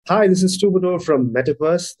Hi, this is Tubador from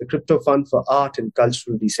Metaverse, the crypto fund for art and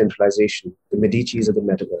cultural decentralization, the Medicis of the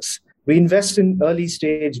Metaverse. We invest in early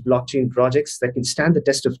stage blockchain projects that can stand the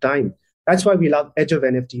test of time. That's why we love Edge of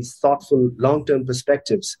NFT's thoughtful, long term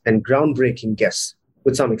perspectives and groundbreaking guests,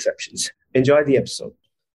 with some exceptions. Enjoy the episode.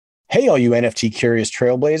 Hey, all you NFT curious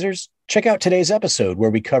trailblazers. Check out today's episode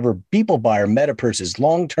where we cover BeepleBuyer Metaverse's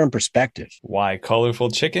long-term perspective. Why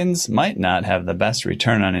colorful chickens might not have the best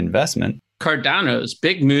return on investment. Cardano's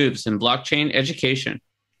big moves in blockchain education.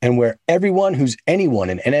 And where everyone who's anyone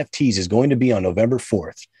in NFTs is going to be on November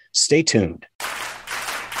 4th. Stay tuned.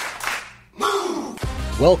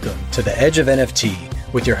 Welcome to the Edge of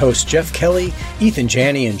NFT with your hosts Jeff Kelly, Ethan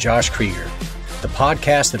Janney, and Josh Krieger. The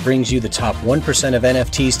podcast that brings you the top 1% of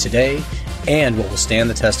NFTs today and what will stand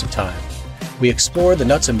the test of time. We explore the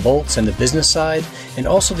nuts and bolts and the business side, and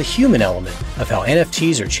also the human element of how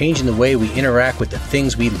NFTs are changing the way we interact with the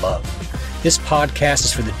things we love. This podcast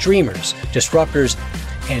is for the dreamers, disruptors,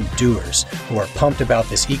 and doers who are pumped about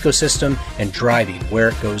this ecosystem and driving where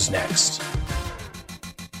it goes next.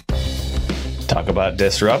 Talk about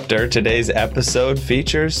disruptor. Today's episode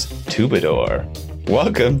features Tubador.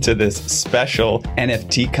 Welcome to this special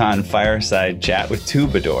NFTCon fireside chat with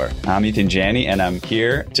Tubador. I'm Ethan Janney, and I'm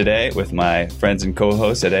here today with my friends and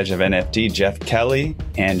co-hosts at Edge of NFT, Jeff Kelly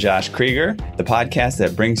and Josh Krieger, the podcast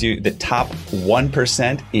that brings you the top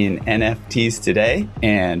 1% in NFTs today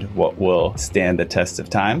and what will stand the test of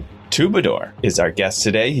time. Tubador is our guest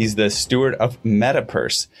today. He's the steward of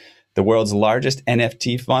Metaverse, the world's largest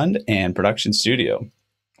NFT fund and production studio.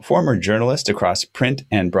 Former journalist across print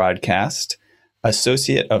and broadcast,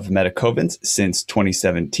 associate of Metacovens since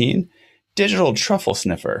 2017, digital truffle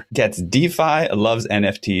sniffer, gets DeFi, loves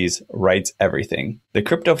NFTs, writes everything. The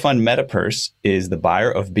crypto fund Metaverse is the buyer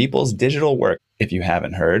of Beeple's digital work. If you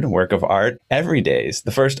haven't heard, work of art every days, the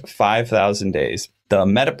first 5,000 days. The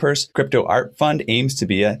Metaverse Crypto Art Fund aims to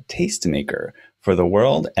be a tastemaker for the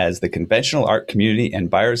world as the conventional art community and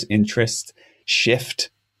buyers' interests shift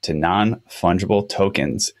to non-fungible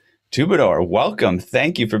tokens. Tubador, welcome.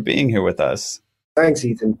 Thank you for being here with us. Thanks,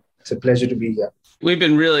 Ethan. It's a pleasure to be here. We've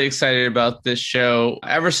been really excited about this show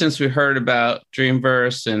ever since we heard about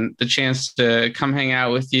Dreamverse and the chance to come hang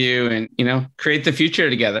out with you and, create the future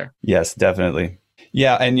together. Yes, definitely.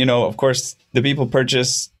 Yeah. And, of course, the Beeple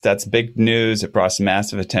purchase, that's big news. It brought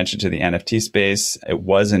massive attention to the NFT space. It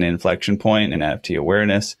was an inflection point in NFT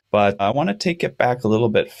awareness. But I want to take it back a little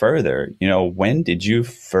bit further. When did you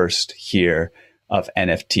first hear of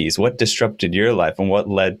NFTs? What disrupted your life and what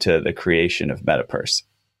led to the creation of Metaverse?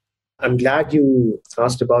 I'm glad you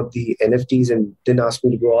asked about the NFTs and didn't ask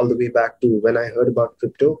me to go all the way back to when I heard about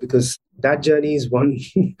crypto, because that journey is one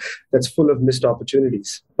that's full of missed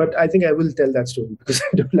opportunities. But I think I will tell that story because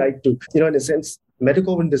I do like to. In a sense,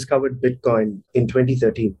 Metacoven discovered Bitcoin in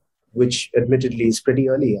 2013, which admittedly is pretty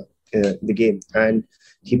early in the game. And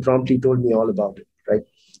he promptly told me all about it, right?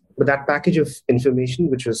 But that package of information,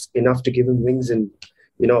 which was enough to give him wings and,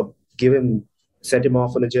 set him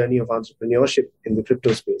off on a journey of entrepreneurship in the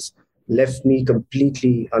crypto space, left me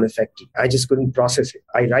completely unaffected. I just couldn't process it.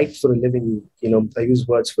 I write for a living, I use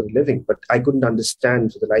words for a living, but I couldn't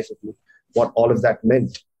understand for the life of me what all of that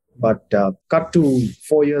meant. But cut to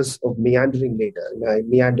 4 years of meandering later, and I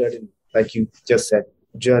meandered in, like you just said,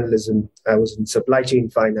 journalism. I was in supply chain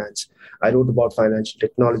finance. I wrote about financial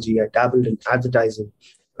technology. I dabbled in advertising.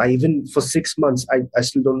 I even, for 6 months, I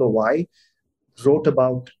still don't know why, wrote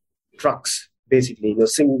about trucks, basically,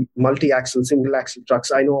 multi-axle, single-axle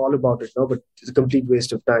trucks. I know all about it now, but it's a complete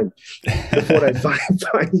waste of time. Before I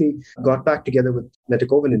finally got back together with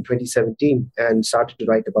Metacoven in 2017 and started to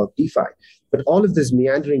write about DeFi. But all of this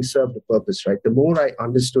meandering served a purpose, right? The more I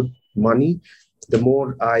understood money, the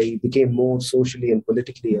more I became more socially and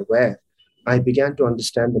politically aware. I began to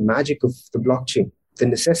understand the magic of the blockchain, the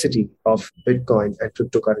necessity of Bitcoin and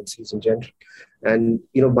cryptocurrencies in general. And,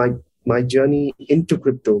 my journey into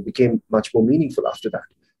crypto became much more meaningful after that.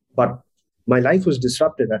 But my life was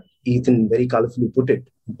disrupted, as Ethan very colorfully put it,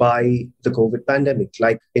 by the COVID pandemic,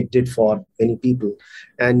 like it did for many people.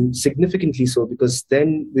 And significantly so, because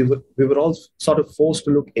then we were all sort of forced to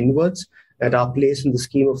look inwards at our place in the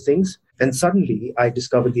scheme of things. And suddenly I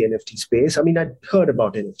discovered the NFT space. I mean, I'd heard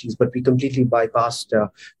about NFTs, but we completely bypassed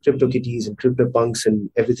CryptoKitties and CryptoPunks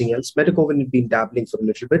and everything else. Metacoven had been dabbling for a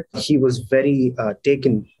little bit. He was very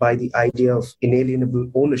taken by the idea of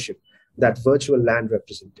inalienable ownership that virtual land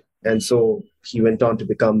represented. And so he went on to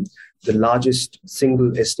become the largest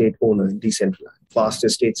single estate owner in Decentraland, vast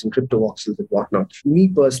estates in crypto voxels and whatnot. Me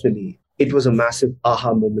personally, it was a massive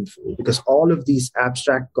aha moment for me because all of these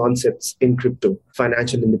abstract concepts in crypto,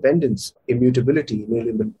 financial independence, immutability,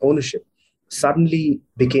 inalienable ownership, suddenly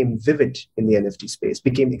became vivid in the NFT space,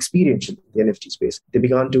 became experiential in the NFT space. They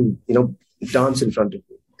began to, dance in front of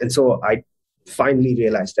me. And so I finally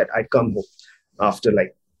realized that I'd come home after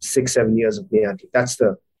like 6-7 years of meandering. That's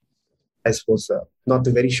I suppose, not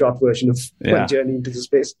the very short version of my journey into the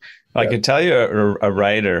space. I could tell you're a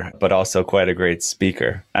writer, but also quite a great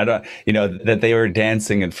speaker. That they were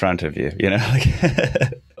dancing in front of you,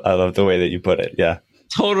 I love the way that you put it. Yeah.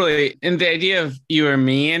 Totally. And the idea of you are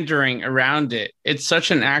meandering around it, it's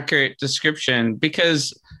such an accurate description,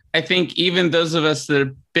 because I think even those of us that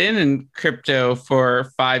have been in crypto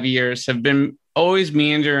for 5 years have been always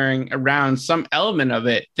meandering around some element of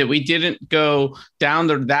it, that we didn't go down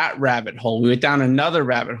that rabbit hole. We went down another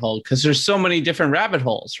rabbit hole because there's so many different rabbit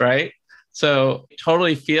holes, right? So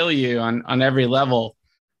totally feel you on every level.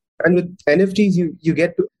 And with NFTs, you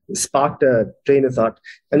get to spark a train of thought.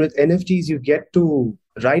 And with NFTs, you get to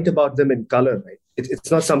write about them in color, right?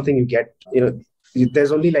 It's not something you get,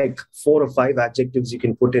 there's only like 4 or 5 adjectives you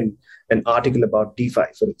can put in an article about DeFi,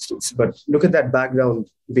 for instance. But look at that background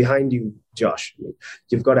behind you, Josh.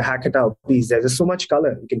 You've got a Hackatao piece. There's so much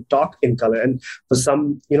color. You can talk in color. And for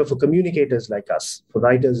some, for communicators like us, for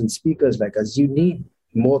writers and speakers like us, you need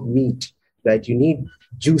more meat, right? You need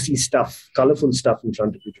juicy stuff, colorful stuff in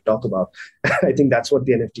front of you to talk about. I think that's what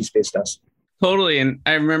the NFT space does. Totally. And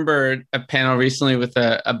I remember a panel recently with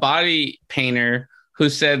a body painter who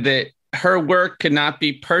said that her work could not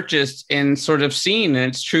be purchased and sort of seen in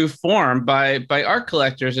its true form by art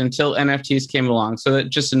collectors until NFTs came along. So that's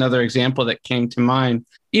just another example that came to mind.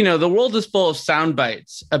 The world is full of sound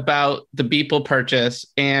bites about the Beeple purchase,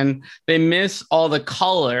 and they miss all the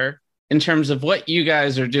color in terms of what you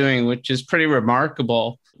guys are doing, which is pretty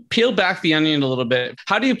remarkable. Peel back the onion a little bit.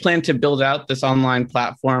 How do you plan to build out this online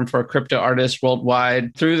platform for crypto artists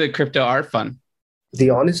worldwide through the Crypto Art Fund? The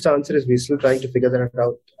honest answer is we're still trying to figure that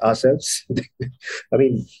out ourselves. I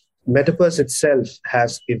mean, Metaverse itself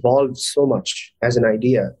has evolved so much as an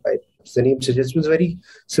idea, right? As the name suggests, it was a very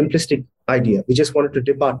simplistic idea. We just wanted to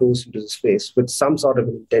dip our toes into the space with some sort of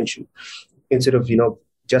an intention, instead of,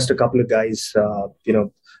 just a couple of guys,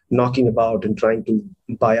 knocking about and trying to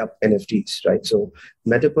buy up NFTs, right? So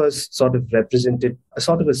Metaverse sort of represented a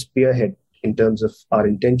sort of a spearhead in terms of our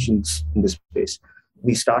intentions in this space.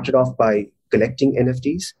 We started off by collecting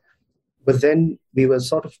NFTs, but then we were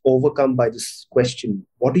sort of overcome by this question,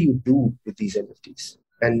 what do you do with these NFTs?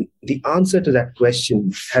 And the answer to that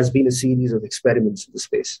question has been a series of experiments in the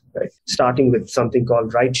space, right? Starting with something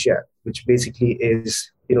called rideshare, which basically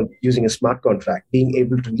is, using a smart contract, being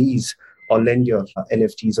able to lease or lend your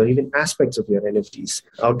NFTs or even aspects of your NFTs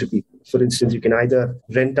out to people. For instance, you can either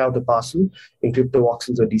rent out a parcel in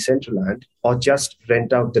CryptoVoxels or Decentraland, or just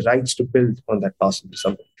rent out the rights to build on that parcel to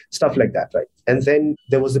someone. Stuff like that, right? And then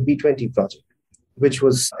there was the B20 project, which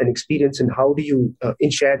was an experience in how do you,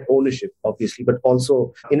 in shared ownership, obviously, but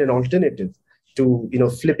also in an alternative to,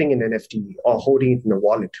 flipping an NFT or holding it in a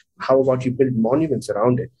wallet. How about you build monuments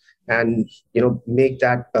around it? And make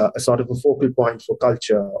that a sort of a focal point for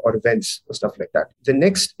culture or events or stuff like that. The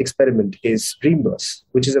next experiment is Dreamverse,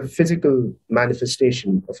 which is a physical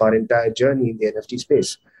manifestation of our entire journey in the NFT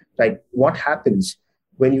space. Like, what happens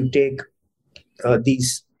when you take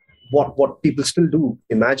these, what people still do,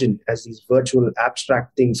 imagine as these virtual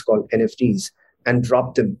abstract things called NFTs, and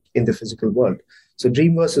drop them in the physical world. So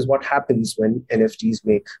Dreamverse is what happens when NFTs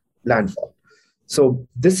make landfall. So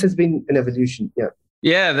this has been an evolution.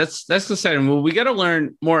 Yeah, that's exciting. Well, we got to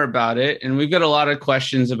learn more about it, and we've got a lot of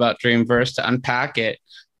questions about Dreamverse to unpack it.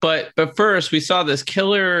 But first, we saw this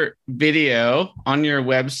killer video on your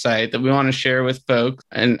website that we want to share with folks.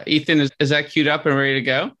 And Ethan, is that queued up and ready to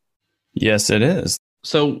go? Yes, it is.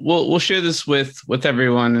 So we'll share this with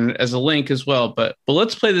everyone and as a link as well. But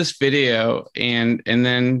let's play this video and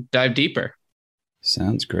then dive deeper.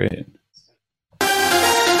 Sounds great.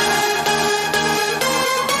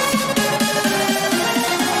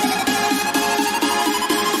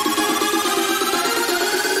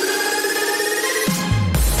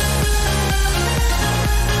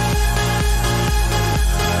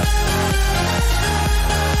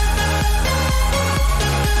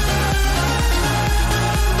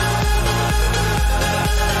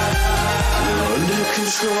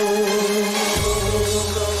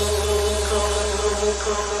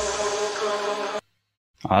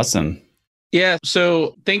 Awesome. Yeah.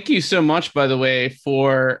 So thank you so much, by the way,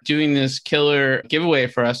 for doing this killer giveaway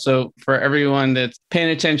for us. So for everyone that's paying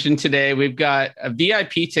attention today, we've got a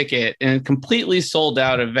VIP ticket and a completely sold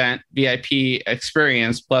out event VIP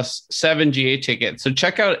experience plus 7 GA tickets. So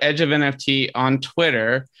check out Edge of NFT on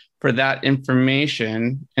Twitter for that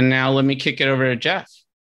information. And now let me kick it over to Jeff.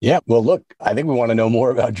 Yeah. Well, look, I think we want to know more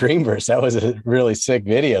about Dreamverse. That was a really sick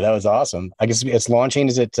video. That was awesome. I guess it's launching.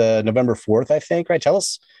 Is it November 4th, I think, right? Tell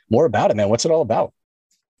us more about it, man. What's it all about?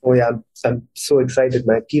 Oh yeah, I'm so excited,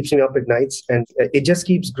 man. It keeps me up at nights, and it just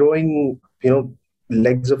keeps growing,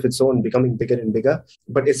 legs of its own, becoming bigger and bigger.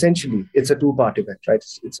 But essentially, it's a two-part event, right?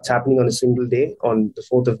 It's happening on a single day on the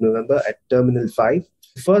 4th of November at Terminal 5.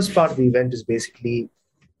 The first part of the event is basically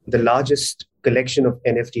the largest collection of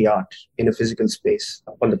NFT art in a physical space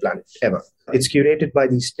on the planet ever. It's curated by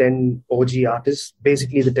these 10 OG artists,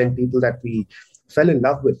 basically the 10 people that we fell in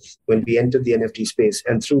love with when we entered the NFT space,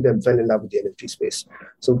 and through them fell in love with the NFT space.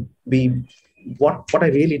 So what I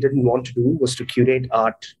really didn't want to do was to curate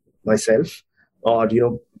art myself or,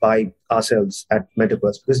 by ourselves at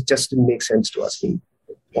Metaverse, because it just didn't make sense to us.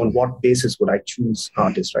 On what basis would I choose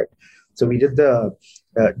artists, right? So we did the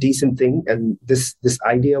decent thing, and this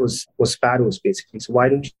idea was Sparrows, basically. So why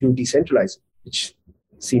don't you decentralize it? Which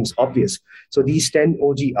seems obvious. So these 10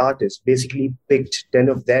 OG artists basically picked 10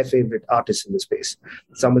 of their favorite artists in the space.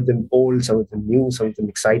 Some of them old, some of them new, some of them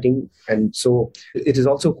exciting. And so it is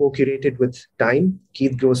also co-curated with Time.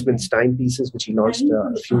 Keith Grossman's Time pieces, which he launched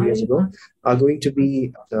a few years ago, are going to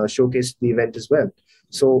be showcased at the event as well.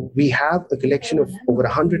 So we have a collection of over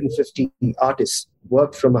 150 artists,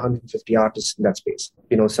 work from 150 artists in that space.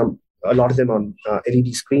 A lot of them on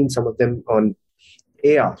LED screens, some of them on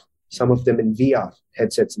AR, some of them in VR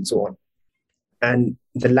headsets and so on. And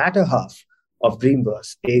the latter half of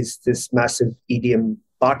Dreamverse is this massive EDM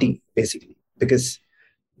party, basically. Because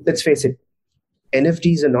let's face it,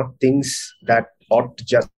 NFTs are not things that ought to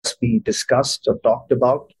just be discussed or talked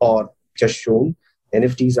about or just shown.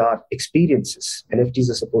 NFTs are experiences. NFTs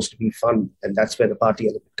are supposed to be fun, and that's where the party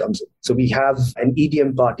element comes in. So we have an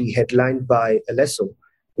EDM party headlined by Alesso,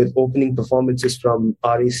 with opening performances from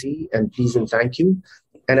RAC and Please and Thank You.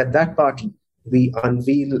 And at that party, we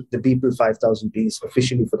unveil the Beeple 5000 piece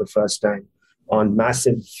officially for the first time on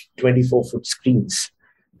massive 24-foot screens.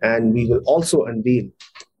 And we will also unveil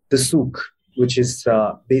the Souk, which is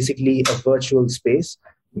basically a virtual space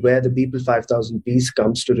where the Beeple 5000 piece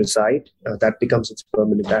comes to reside. That becomes its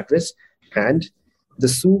permanent address. And the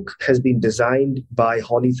Souk has been designed by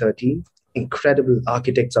Holly 13, incredible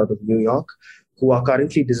architects out of New York, who are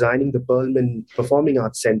currently designing the Perlman Performing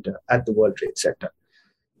Arts Center at the World Trade Center.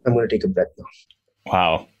 I'm going to take a breath now.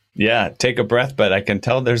 Wow. Yeah, take a breath, but I can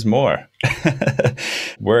tell there's more.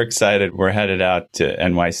 We're excited. We're headed out to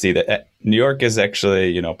NYC. New York is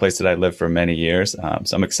actually, a place that I lived for many years.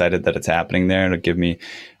 So I'm excited that it's happening there. It'll give me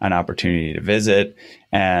an opportunity to visit.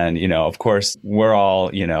 And, of course, we're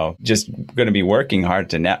all, just going to be working hard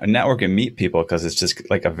to network and meet people, because it's just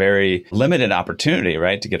like a very limited opportunity,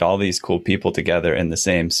 right? To get all these cool people together in the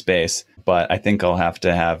same space. But I think I'll have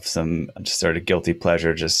to have some just sort of guilty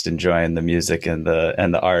pleasure, just enjoying the music and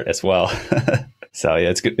the art as well. So yeah,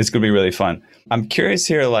 it's good. It's going to be really fun. I'm curious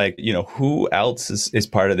here, who else is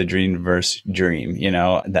part of the Dreamverse dream,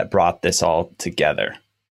 that brought this all together?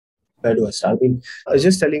 Where do I start? I was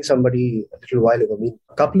just telling somebody a little while ago.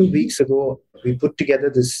 A couple of weeks ago, we put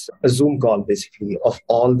together a Zoom call, basically, of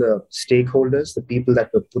all the stakeholders, the people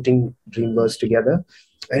that were putting Dreamverse together.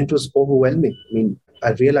 And it was overwhelming.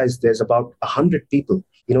 I realized there's about 100 people,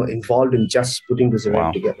 involved in just putting this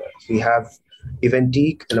event together. We have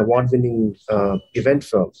Eventique, an award-winning event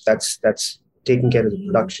firm that's taking care of the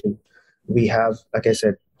production. We have, like I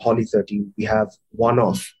said, Holly 13. We have One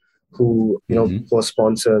Off, who who are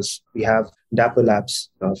sponsors. We have Dapper Labs,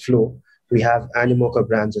 Flow. We have Animoca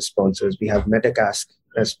Brands as sponsors. We have Metacask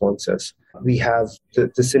as sponsors. We have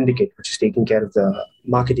the Syndicate, which is taking care of the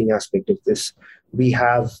marketing aspect of this. We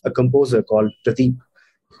have a composer called Pradeep,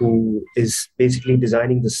 who is basically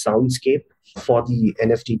designing the soundscape for the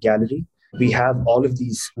NFT gallery. We have all of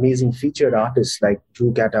these amazing featured artists like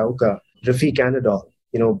Drew Kataoka, Rafiq Anadol,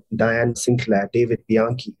 Diane Sinclair, David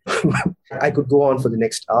Bianchi. I could go on for the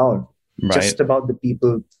next hour just about the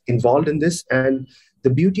people involved in this. And the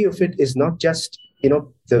beauty of it is not just,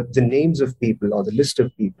 the names of people or the list of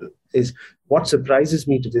people. Is what surprises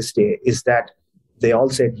me to this day is that they all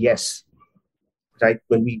said yes, right?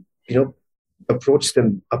 When we, approached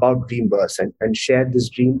them about Dreamverse and shared this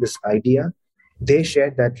dream, this idea, they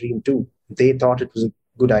shared that dream too. They thought it was a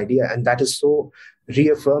good idea. And that is so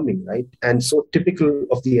reaffirming, right? And so typical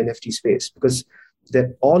of the NFT space, because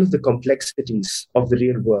all of the complexities of the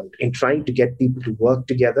real world in trying to get people to work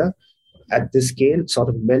together at this scale sort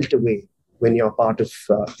of melt away when you're part of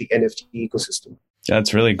the NFT ecosystem.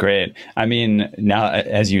 That's really great. Now,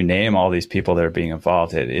 as you name all these people that are being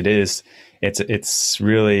involved, it is it's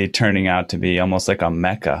really turning out to be almost like a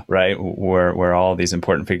mecca, right? Where all these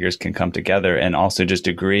important figures can come together and also just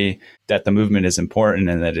agree that the movement is important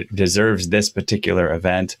and that it deserves this particular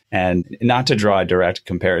event. And not to draw a direct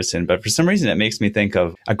comparison, but for some reason it makes me think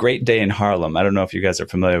of a great day in Harlem. I don't know if you guys are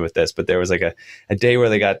familiar with this, but there was like a day where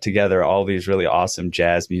they got together all these really awesome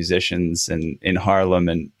jazz musicians in Harlem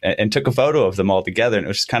and took a photo of them all together. And it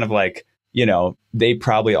was just kind of like, you know, they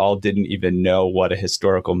probably all didn't even know what a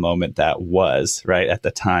historical moment that was, right, at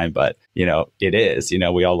the time. But, you know, it is, you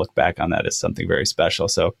know, we all look back on that as something very special.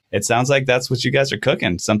 So it sounds like that's what you guys are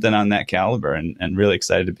cooking, something on that caliber, and really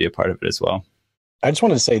excited to be a part of it as well. I just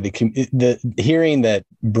wanted to say the hearing that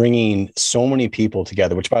bringing so many people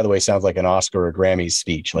together, which by the way sounds like an Oscar or Grammy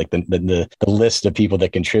speech, like the list of people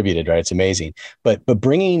that contributed, right? It's amazing. But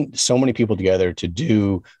bringing so many people together to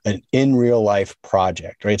do an in real life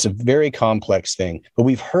project, right? It's a very complex thing. But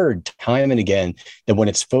we've heard time and again that when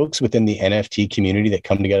it's folks within the NFT community that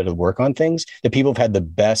come together to work on things, that people have had the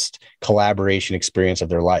best collaboration experience of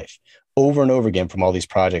their life. Over and over again from all these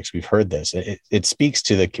projects, we've heard this. It speaks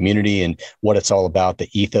to the community and what it's all about, the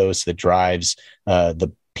ethos that drives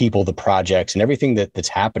the people, the projects, and everything that's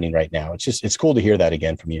happening right now. It's cool to hear that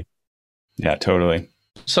again from you. Yeah, totally.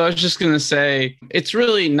 So I was just going to say, it's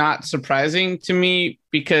really not surprising to me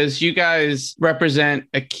because you guys represent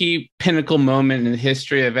a key pinnacle moment in the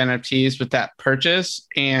history of NFTs with that purchase.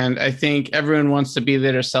 And I think everyone wants to be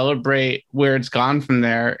there to celebrate where it's gone from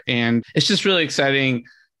there. And it's just really exciting.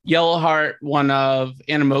 Yellow Heart, one of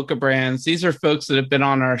Animoca Brands, these are folks that have been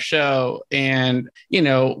on our show. And, you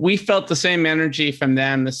know, we felt the same energy from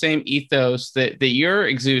them, the same ethos that you're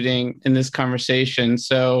exuding in this conversation.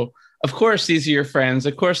 So, of course, these are your friends.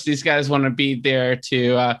 Of course, these guys want to be there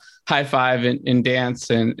to high five and dance.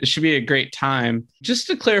 And it should be a great time. Just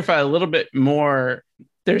to clarify a little bit more,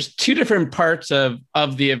 there's two different parts of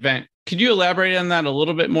the event. Could you elaborate on that a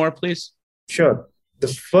little bit more, please? Sure. The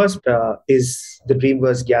first is the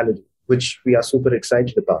Dreamverse Gallery, which we are super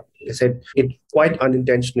excited about. Like I said, it quite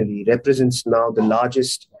unintentionally represents now the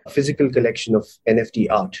largest physical collection of NFT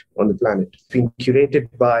art on the planet. It's been curated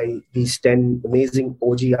by these 10 amazing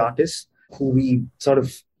OG artists who we sort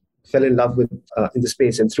of fell in love with in the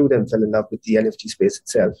space, and through them fell in love with the NFT space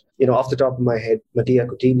itself. You know, off the top of my head, Mattia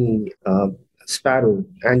Cotini, Sparrow,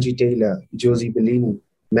 Angie Taylor, Josie Bellini,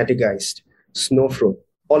 Metageist, Snowfro,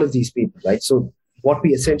 all of these people, right? So what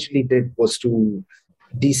we essentially did was to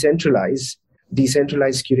decentralize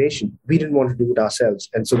curation. We didn't want to do it ourselves.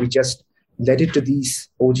 And so we just led it to these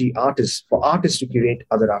OG artists for artists to curate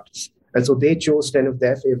other artists. And so they chose 10 of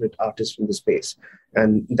their favorite artists from the space.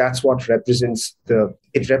 And that's what represents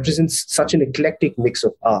such an eclectic mix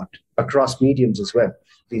of art across mediums as well.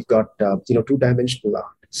 We've got, two-dimensional art,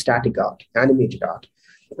 static art, animated art.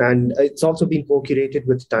 And it's also been co-curated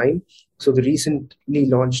with Time. So the recently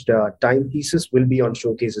launched Time pieces will be on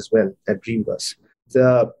showcase as well at Dreamverse.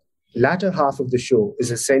 The latter half of the show is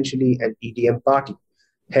essentially an EDM party,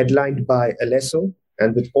 headlined by Alesso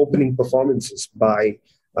and with opening performances by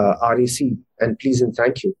RAC and Please and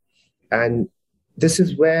Thank You. And this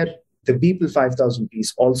is where the Beeple 5000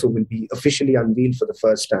 piece also will be officially unveiled for the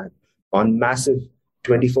first time on massive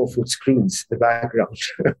 24-foot screens in the background.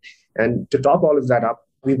 And to top all of that up,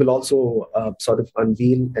 we will also sort of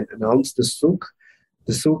unveil and announce the Souk.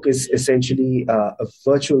 The Souk is essentially a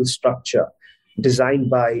virtual structure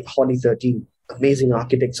designed by Holly 13, amazing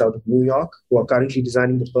architects out of New York, who are currently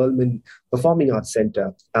designing the Perlman Performing Arts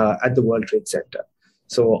Center at the World Trade Center.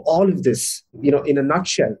 So all of this, in a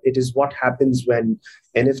nutshell, it is what happens when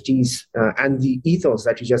NFTs and the ethos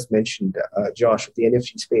that you just mentioned, Josh, of the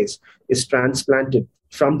NFT space, is transplanted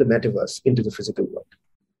from the metaverse into the physical world.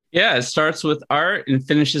 Yeah, it starts with art and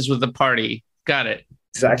finishes with a party. Got it.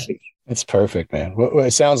 Exactly. It's perfect, man. Well,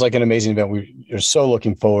 it sounds like an amazing event. We are so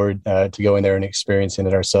looking forward to going there and experiencing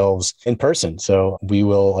it ourselves in person. So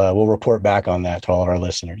we'll report back on that to all of our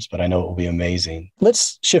listeners, but I know it will be amazing.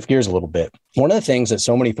 Let's shift gears a little bit. One of the things that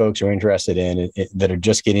so many folks are interested in that are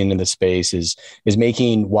just getting into the space is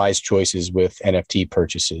making wise choices with NFT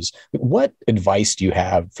purchases. What advice do you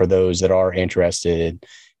have for those that are interested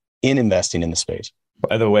in investing in the space?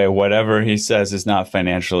 By the way, whatever he says is not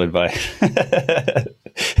financial advice.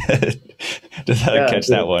 Just had to catch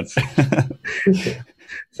that one.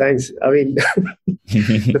 Thanks. I mean,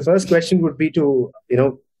 the first question would be to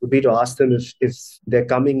ask them if they're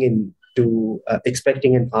coming in to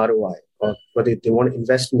expecting an ROI, or whether they want to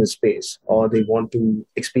invest in the space or they want to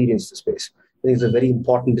experience the space. I think it's a very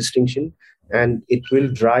important distinction, and it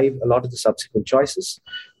will drive a lot of the subsequent choices.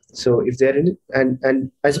 So if they're in it,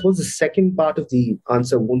 and I suppose the second part of the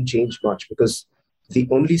answer won't change much, because the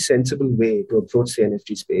only sensible way to approach the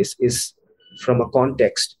NFT space is from a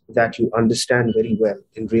context that you understand very well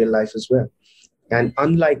in real life as well. And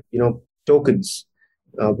unlike, tokens,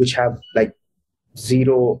 which have like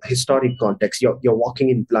zero historic context, you're walking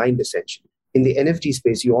in blind essentially. In the NFT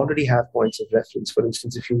space, you already have points of reference. For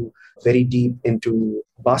instance, if you very deep into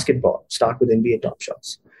basketball, start with NBA Top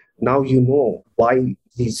Shots. Now you know why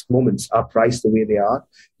these moments are priced the way they are.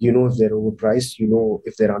 You know if they're overpriced. You know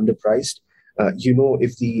if they're underpriced. You know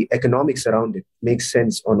if the economics around it makes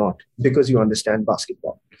sense or not because you understand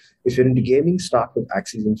basketball. If you're into gaming, start with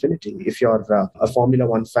Axie Infinity. If you're a Formula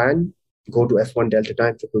One fan, go to F1 Delta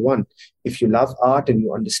Time 111. If you love art and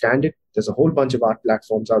you understand it, there's a whole bunch of art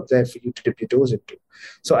platforms out there for you to dip your toes into.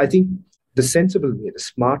 So I think the sensible way, the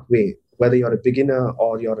smart way, whether you're a beginner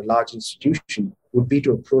or you're a large institution, would be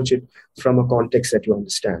to approach it from a context that you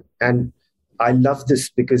understand. And I love this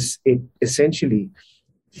because it essentially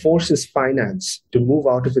forces finance to move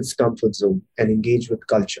out of its comfort zone and engage with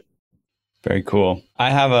culture. Very cool. I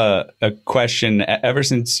have a question. Ever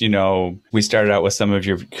since, we started out with some of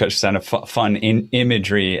your kind of fun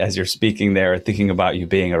imagery as you're speaking there, thinking about you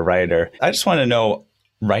being a writer, I just want to know,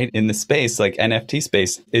 right in the space, like NFT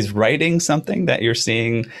space, is writing something that you're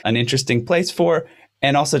seeing an interesting place for?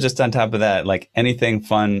 And also just on top of that, like anything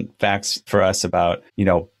fun facts for us about,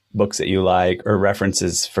 books that you like or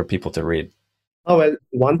references for people to read? Oh, well,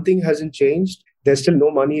 one thing hasn't changed. There's still no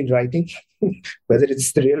money in writing, whether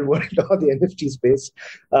it's the real world or the NFT space.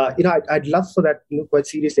 I'd love for that, quite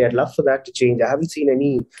seriously, I'd love for that to change. I haven't seen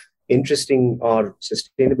any interesting or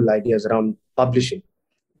sustainable ideas around publishing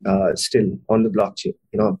still on the blockchain.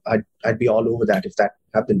 I'd be all over that if that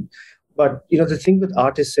happened. But, the thing with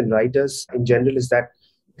artists and writers in general is that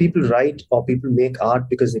people write or people make art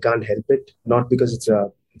because they can't help it, not because it's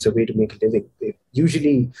a way to make a living. It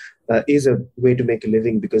usually is a way to make a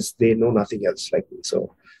living because they know nothing else like me.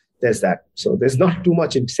 So there's that. So there's not too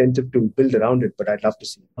much incentive to build around it, but I'd love to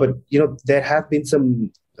see. But, there have been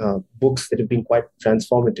some books that have been quite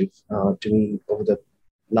transformative to me over the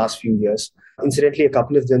last few years. Incidentally, a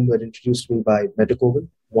couple of them were introduced to me by Meta Koval.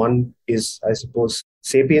 One is, I suppose,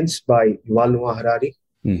 Sapiens by Yuval Noah Harari.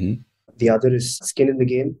 Mm-hmm. The other is Skin in the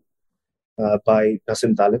Game by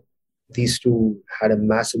Nassim Taleb. These two had a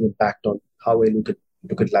massive impact on how I look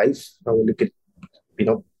at life, how I look at,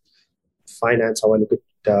 finance, how I look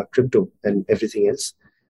at crypto and everything else.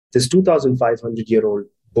 This 2,500-year-old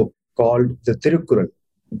book called the Tirukkural,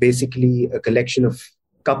 basically a collection of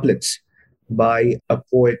couplets by a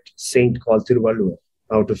poet saint called Thiruvalluvar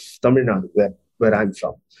out of Tamil Nadu, where I'm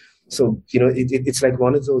from. So, it's like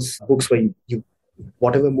one of those books where you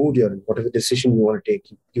whatever mood you're in, whatever decision you want to take,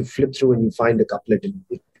 you flip through and you find a couplet and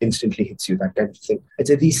it instantly hits you, that kind of thing. I'd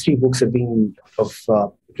say these three books have been of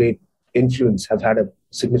great influence, have had a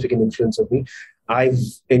significant influence on me. I've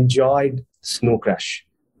enjoyed Snow Crash.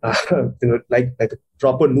 Like a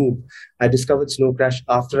proper noob. I discovered Snow Crash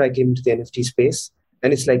after I came into the NFT space.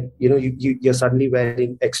 And it's like, you're suddenly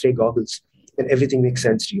wearing X-ray goggles and everything makes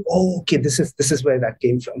sense to you. Oh, okay, this is where that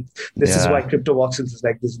came from. This is why crypto voxels is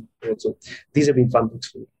like this. So these have been fun books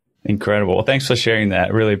for me. Incredible. Well, thanks for sharing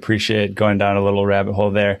that. Really appreciate going down a little rabbit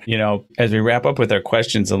hole there. As we wrap up with our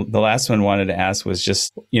questions, the last one I wanted to ask was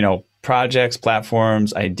just, projects,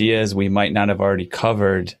 platforms, ideas we might not have already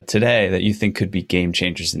covered today that you think could be game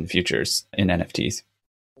changers in the futures in NFTs.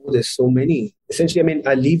 Oh, there's so many. Essentially,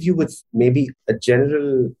 I leave you with maybe a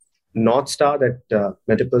general North Star that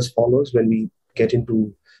Metaverse follows when we get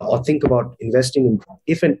into or think about investing in.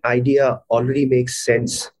 If an idea already makes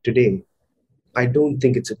sense today, I don't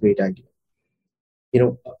think it's a great idea.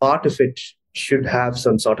 A part of it should have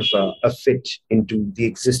some sort of a fit into the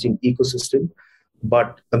existing ecosystem,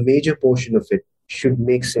 but a major portion of it should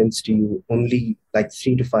make sense to you only like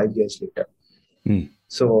 3 to 5 years later.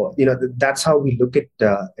 So, that's how we look at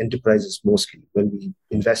enterprises mostly when we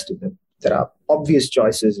invest in them. There are obvious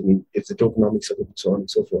choices, if the tokenomics are good and so on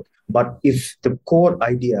and so forth. But if the core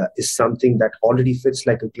idea is something that already fits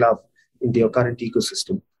like a glove into your current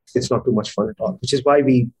ecosystem, it's not too much fun at all, which is why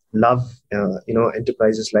we love,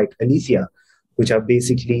 enterprises like Alethea, which are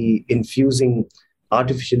basically infusing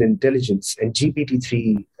artificial intelligence and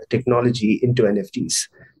GPT-3 technology into NFTs.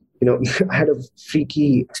 I had a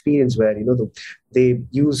freaky experience where, they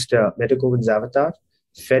used Meta Kovan's avatar,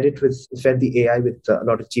 fed the AI with a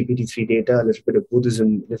lot of GPT-3 data, a little bit of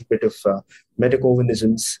Buddhism, a little bit of Meta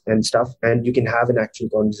Kovanisms and stuff, and you can have an actual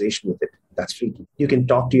conversation with it. That's freaky. You can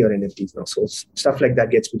talk to your NFTs now. So stuff like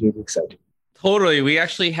that gets me really excited. Totally. We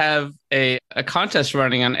actually have a contest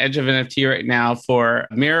running on Edge of NFT right now for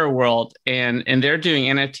Mirror World, and they're doing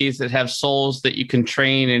NFTs that have souls that you can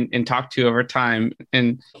train and talk to over time.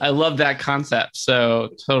 And I love that concept. So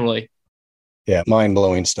totally. Yeah,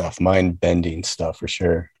 mind-blowing stuff, mind-bending stuff for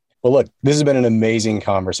sure. Well, look, this has been an amazing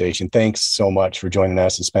conversation. Thanks so much for joining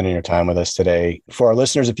us and spending your time with us today. For our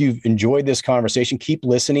listeners, if you've enjoyed this conversation, keep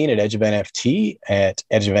listening at Edge of NFT at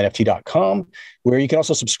edgeofnft.com, where you can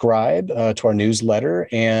also subscribe to our newsletter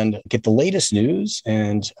and get the latest news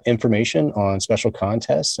and information on special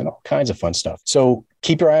contests and all kinds of fun stuff. So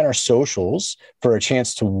keep your eye on our socials for a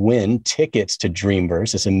chance to win tickets to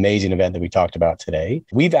Dreamverse, this amazing event that we talked about today.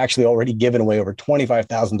 We've actually already given away over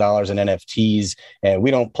 $25,000 in NFTs, and we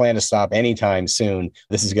don't plan to stop anytime soon.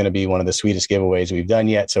 This is going to be one of the sweetest giveaways we've done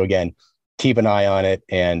yet. So again, keep an eye on it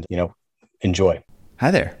and, enjoy. Hi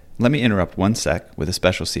there. Let me interrupt one sec with a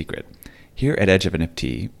special secret. Here at Edge of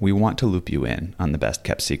NFT, we want to loop you in on the best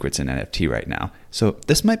kept secrets in NFT right now. So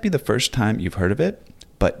this might be the first time you've heard of it,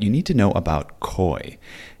 but you need to know about Koi,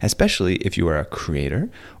 especially if you are a creator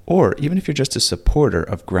or even if you're just a supporter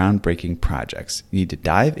of groundbreaking projects. You need to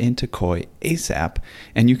dive into Koi ASAP,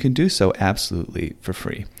 and you can do so absolutely for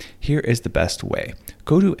free. Here is the best way.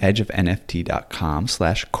 Go to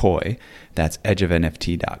edgeofnft.com/Koi. That's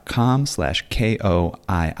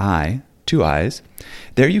edgeofnft.com/KOII, 2 I's.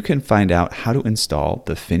 There you can find out how to install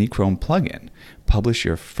the Finichrome plugin, publish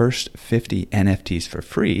your first 50 NFTs for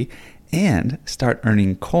free, and start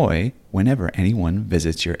earning Koi whenever anyone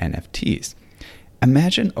visits your NFTs.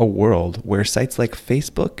 Imagine a world where sites like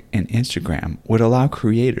Facebook and Instagram would allow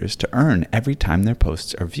creators to earn every time their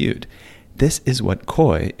posts are viewed. This is what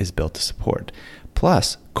Koi is built to support.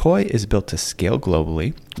 Plus, Koi is built to scale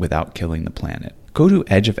globally without killing the planet. Go to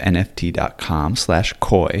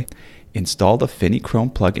edgeofnft.com/Koi, install the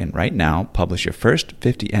Finichrome plugin right now, publish your first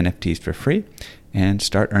 50 NFTs for free, and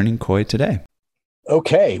start earning Koi today.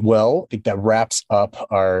 Okay, well, I think that wraps up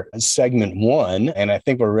our segment 1, and I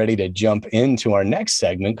think we're ready to jump into our next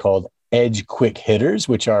segment called Edge Quick Hitters,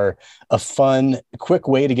 which are a fun, quick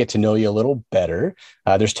way to get to know you a little better.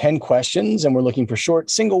 There's 10 questions, and we're looking for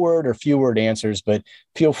short, single word or few word answers, but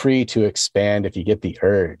feel free to expand if you get the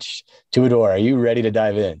urge. Tubador, are you ready to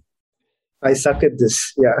dive in? I suck at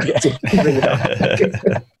this. Yeah. Bring it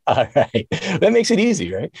up. All right. That makes it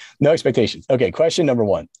easy, right? No expectations. Okay. Question number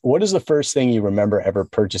 1. What is the first thing you remember ever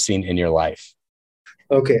purchasing in your life?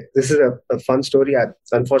 Okay. This is a fun story.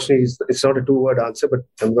 Unfortunately, it's not a 2-word answer, but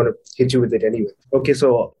I'm going to hit you with it anyway. Okay.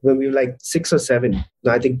 So when we were like 6 or 7,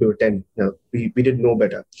 no, I think we were 10. No, we didn't know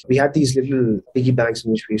better. We had these little piggy banks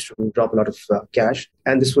in which we used to drop a lot of cash.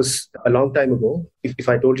 And this was a long time ago. If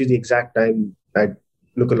I told you the exact time, I'd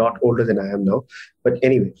look a lot older than I am now. But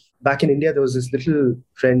anyway, back in India, there was this little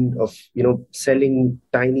trend of, selling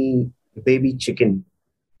tiny baby chicken,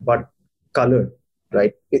 but colored,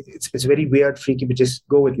 right? It's very weird, freaky, but just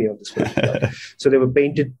go with me on this one. Right? So they were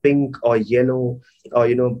painted pink or yellow or,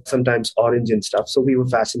 sometimes orange and stuff. So we were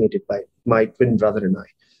fascinated by it, my twin brother and I.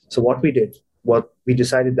 So what we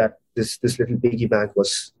decided that this little piggy bank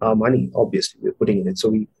was our money, obviously, we were putting in it. So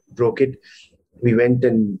we broke it. We went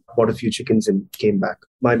and bought a few chickens and came back.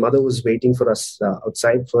 My mother was waiting for us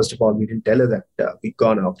outside. First of all, we didn't tell her that we'd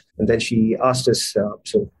gone out. And then she asked us,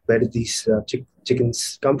 so where did these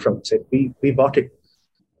chickens come from? I said, we bought it.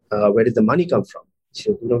 Where did the money come from? She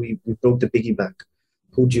said, we broke the piggy bank.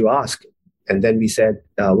 Who'd you ask? And then we said,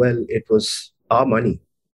 well, it was our money.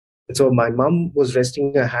 And so my mom was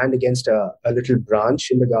resting her hand against a little branch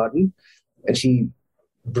in the garden, and she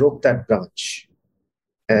broke that branch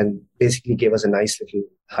and basically gave us a nice little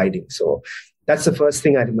hiding. So that's the first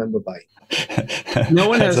thing I remember buying. No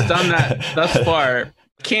one has done that thus far.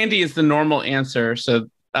 Candy is the normal answer. So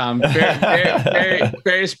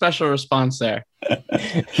very special response there.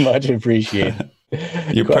 Much appreciated.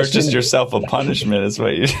 You purchased yourself a punishment is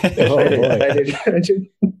what you did. Oh, boy. I did.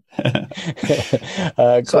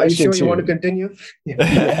 So are you sure you want to continue?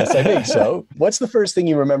 Yes, I think so. What's the first thing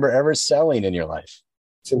you remember ever selling in your life?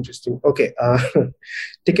 It's interesting. Okay.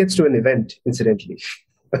 Tickets to an event, incidentally.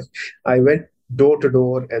 I went door to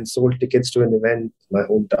door and sold tickets to an event in my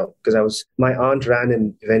hometown because my aunt ran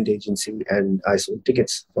an event agency and I sold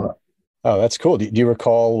tickets for her. Oh, that's cool. Do you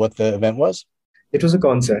recall what the event was? It was a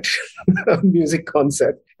concert, a music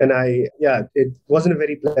concert. And it wasn't a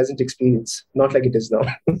very pleasant experience. Not like it is now.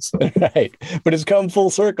 Right. But it's come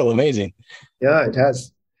full circle. Amazing. Yeah, it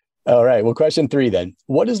has. All right. Well, question 3 then.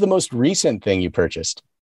 What is the most recent thing you purchased?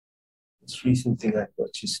 The most recent thing I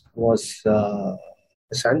purchased was a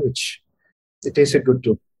sandwich. It tasted good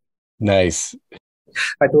too. Nice.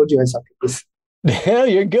 I told you I suck at this. Yeah,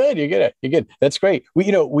 you're good. You're good. That's great.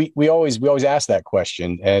 We always ask that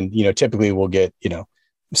question, and typically we'll get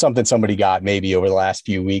something somebody got maybe over the last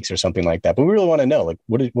few weeks or something like that. But we really want to know, like,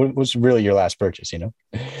 what was really your last purchase?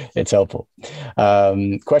 It's helpful.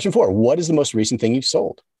 Question 4: what is the most recent thing you've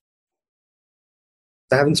sold?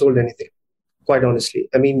 I haven't sold anything, quite honestly.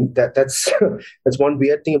 I mean, that's that's one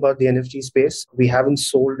weird thing about the NFT space. We haven't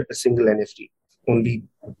sold a single NFT, only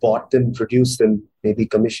bought them, produced them, maybe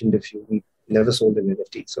commissioned a few. We never sold an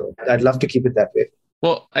NFT. So I'd love to keep it that way.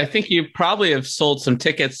 Well, I think you probably have sold some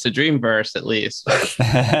tickets to Dreamverse at least.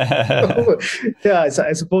 Yeah,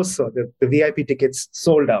 I suppose so. The VIP tickets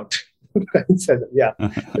sold out. Yeah,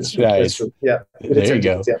 that's true. Nice. That's true. Yeah, There you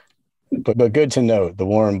go. Tickets, yeah. But good to note the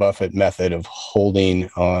Warren Buffett method of holding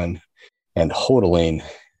on and hodling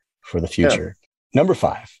for the future. Number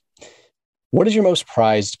 5. What is your most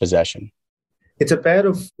prized possession? It's a pair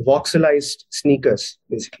of voxelized sneakers,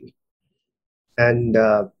 basically, and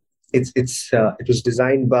it was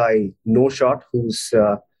designed by No Shot, who's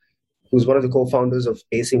one of the co-founders of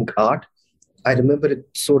Async Art. I remember it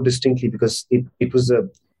so distinctly because it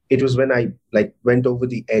was when I went over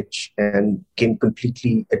the edge and became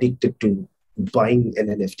completely addicted to buying an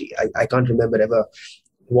NFT. I can't remember ever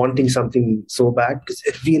wanting something so bad because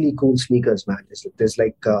it's really cool sneakers, man. There's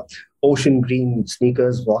ocean green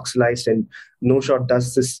sneakers, voxelized, and No Shot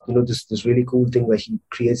does this, this really cool thing where he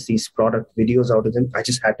creates these product videos out of them. I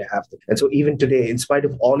just had to have them. And so even today, in spite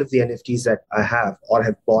of all of the NFTs that I have or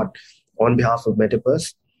have bought on behalf of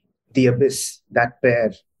Metaverse, the Abyss, that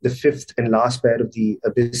pair, the 5th and last pair of the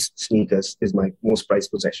Abyss sneakers is my most prized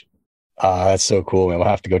possession. That's so cool, man. We'll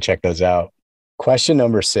have to go check those out. Question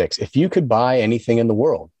number 6. If you could buy anything in the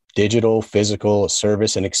world, digital, physical,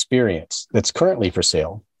 service, and experience that's currently for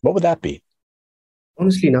sale, what would that be?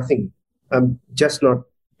 Honestly, nothing. I'm just not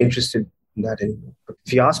interested in that anymore. But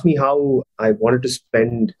if you ask me how I wanted to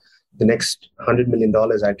spend the next $100 million,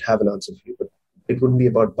 I'd have an answer for you, but it wouldn't be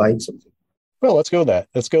about buying something. Well, let's go there.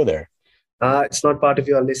 It's not part of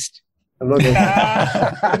your list. I'm not going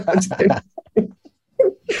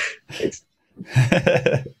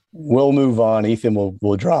to. We'll move on. Ethan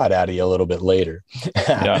will draw it out of you a little bit later.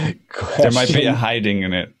 Yeah. There might be a hiding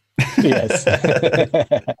in it. Yes.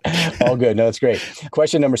 All good. No, it's great.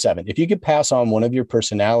 Question number 7. If you could pass on one of your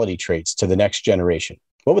personality traits to the next generation,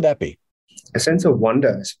 what would that be? A sense of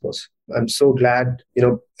wonder, I suppose. I'm so glad,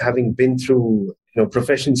 having been through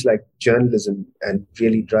professions like journalism and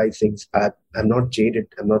really drive things, I'm not jaded,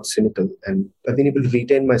 I'm not cynical, and I've been able to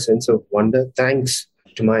retain my sense of wonder thanks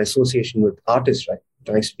to my association with artists, right?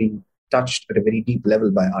 Thanks to being touched at a very deep level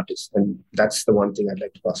by artists. And that's the one thing I'd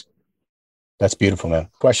like to pass on. That's beautiful, man.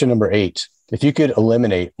 Question number 8. If you could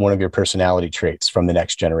eliminate one of your personality traits from the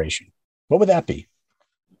next generation, what would that be?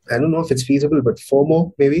 I don't know if it's feasible, but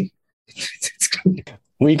FOMO, maybe.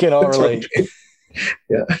 We can all relate.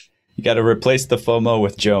 Yeah. You got to replace the FOMO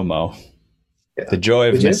with JOMO. Yeah. The joy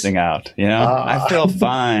of missing out. I feel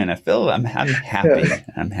fine. I'm happy. Yeah.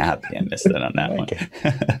 I'm happy. I missed it on that one.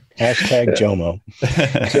 Hashtag JOMO.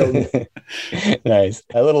 Nice.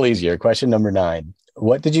 A little easier. Question number 9.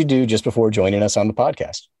 What did you do just before joining us on the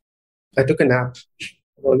podcast? I took a nap,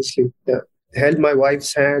 honestly. Yeah. Held my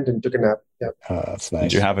wife's hand and took a nap. Yeah. That's nice.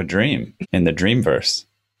 Did you have a dream in the Dreamverse?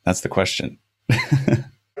 That's the question.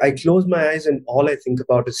 I close my eyes and all I think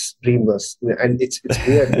about is Dreamverse. And it's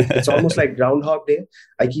weird. It's almost like Groundhog Day.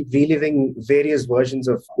 I keep reliving various versions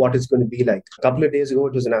of what it's going to be like. A couple of days ago,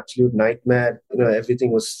 it was an absolute nightmare.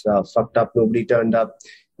 Everything was fucked up. Nobody turned up.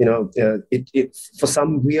 For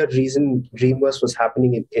some weird reason, Dreamverse was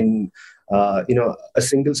happening in a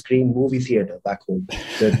single screen movie theater back home.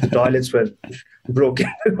 The toilets were broken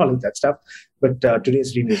and all of that stuff. But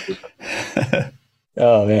today's dream is good.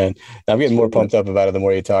 Oh, man. I'm getting more pumped up about it the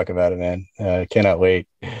more you talk about it, man. Cannot wait.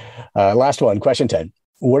 Last one, question 10.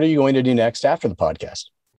 What are you going to do next after the podcast?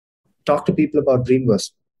 Talk to people about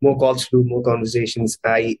Dreamverse. More calls to do, more conversations.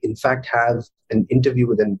 I, in fact, have an interview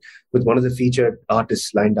with one of the featured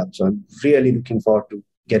artists lined up. So I'm really looking forward to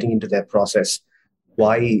getting into their process,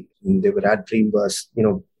 why they were at Dreamverse,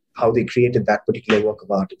 how they created that particular work of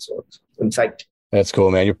art and so on. I'm psyched. That's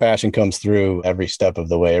cool, man. Your passion comes through every step of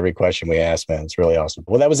the way, every question we ask, man. It's really awesome.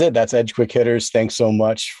 Well, that was it. That's Edge Quick Hitters. Thanks so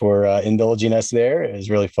much for indulging us there. It was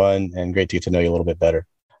really fun and great to get to know you a little bit better.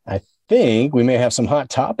 I think we may have some hot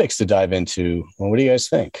topics to dive into. Well, what do you guys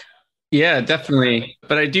think? Yeah, definitely.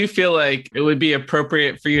 But I do feel like it would be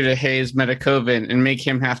appropriate for you to haze Metakovan and make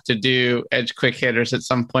him have to do Edge Quick Hitters at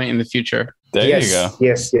some point in the future. There you go.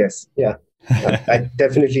 Yes. Yeah. I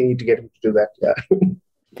definitely need to get him to do that. Yeah.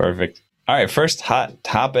 Perfect. All right, first hot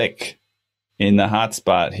topic in the hot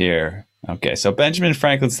spot here. Okay, so Benjamin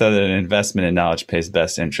Franklin said that an investment in knowledge pays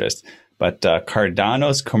best interest, but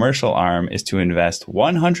Cardano's commercial arm is to invest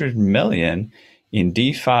 $100 million in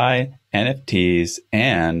DeFi, NFTs,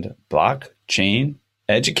 and blockchain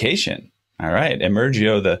education. All right.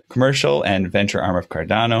 Emergio, the commercial and venture arm of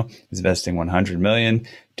Cardano, is investing $100 million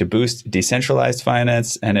to boost decentralized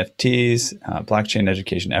finance, NFTs, blockchain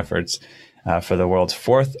education efforts for the world's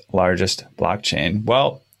fourth largest blockchain.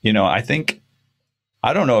 Well,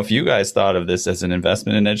 I don't know if you guys thought of this as an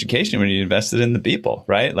investment in education when you invested in the people,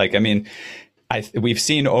 right? We've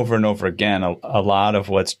seen over and over again a lot of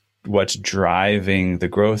what's driving the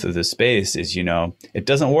growth of the space is, it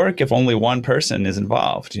doesn't work if only one person is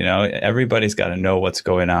involved. Everybody's got to know what's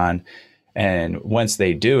going on. And once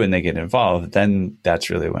they do and they get involved, then that's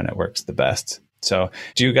really when it works the best. So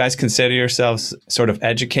do you guys consider yourselves sort of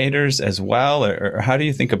educators as well? Or how do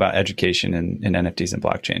you think about education in NFTs and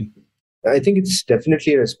blockchain? I think it's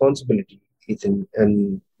definitely a responsibility, Ethan,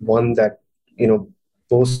 and one that,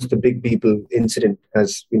 post the big people incident,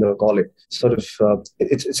 as call it, sort of,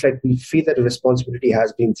 it's like we feel that a responsibility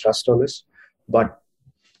has been thrust on us. But,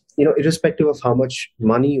 irrespective of how much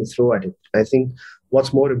money you throw at it, I think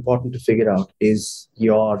what's more important to figure out is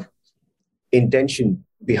your intention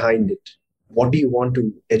behind it. What do you want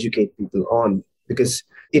to educate people on? Because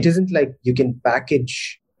it isn't like you can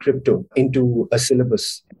package crypto into a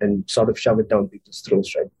syllabus and sort of shove it down people's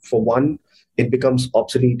throats, right? For one, it becomes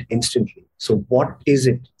obsolete instantly. So what is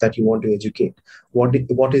it that you want to educate? What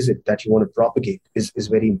is it that you want to propagate is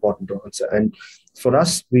very important to answer. And for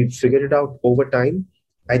us, we've figured it out over time.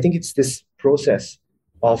 I think it's this process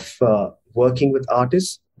of working with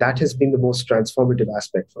artists that has been the most transformative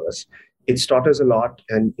aspect for us. It's taught us a lot.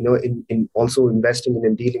 And, in also investing in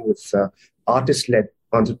and dealing with artist-led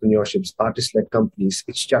entrepreneurships, artist-led companies,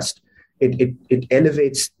 it's just, it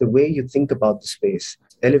elevates the way you think about the space,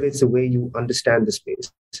 elevates the way you understand the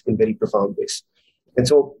space in very profound ways. And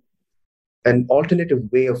so an alternative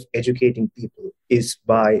way of educating people is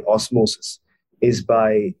by osmosis, is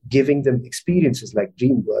by giving them experiences like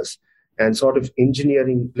Dreamverse and sort of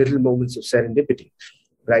engineering little moments of serendipity,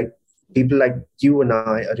 right? People like you and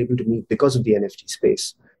I are able to meet because of the NFT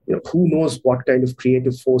space. Who knows what kind of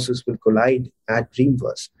creative forces will collide at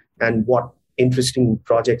Dreamverse and what interesting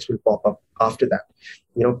projects will pop up after that.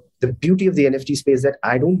 The beauty of the NFT space is that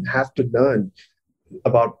I don't have to learn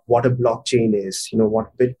about what a blockchain is,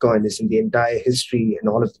 what Bitcoin is, and the entire history and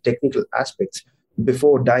all of the technical aspects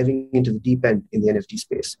before diving into the deep end in the NFT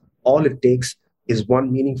space. All it takes is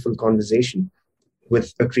one meaningful conversation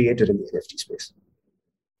with a creator in the NFT space.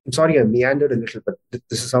 I'm sorry I meandered a little, but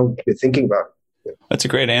this is how we're thinking about it. That's a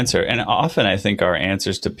great answer. And often I think our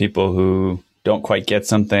answers to people who don't quite get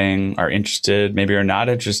something, are interested, maybe are not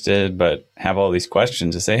interested, but have all these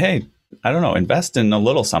questions to say, hey, I don't know, invest in a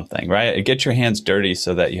little something, right? Get your hands dirty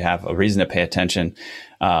so that you have a reason to pay attention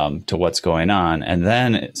to what's going on. And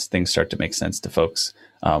then things start to make sense to folks,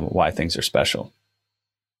 why things are special.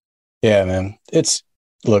 Yeah, man.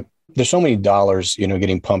 Look, there's so many dollars,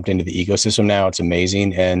 getting pumped into the ecosystem now. It's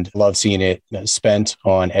amazing, and love seeing it spent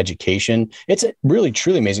on education. It's really,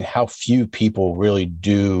 truly amazing how few people really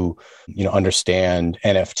do, understand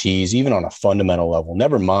NFTs, even on a fundamental level,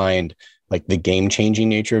 never mind like the game-changing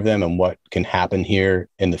nature of them and what can happen here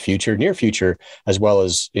in the future, near future, as well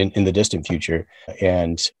as in the distant future.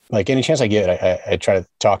 And like any chance I get, I try to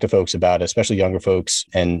talk to folks about it, especially younger folks,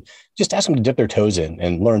 and just ask them to dip their toes in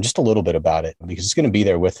and learn just a little bit about it, because it's going to be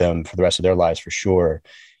there with them for the rest of their lives for sure.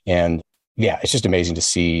 And yeah, it's just amazing to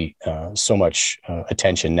see so much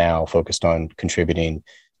attention now focused on contributing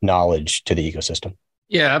knowledge to the ecosystem.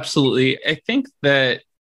 Yeah, absolutely. I think that,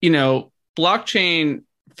 blockchain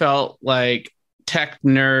felt like tech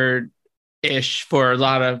nerd-ish for a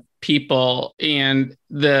lot of people, and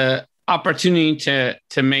the opportunity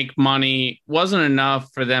to make money wasn't enough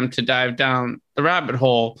for them to dive down the rabbit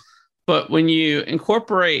hole. But when you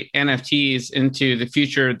incorporate NFTs into the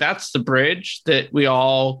future, that's the bridge that we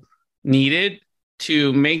all needed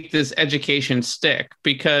to make this education stick,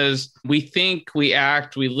 because we think, we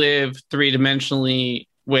act, we live three-dimensionally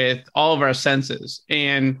with all of our senses.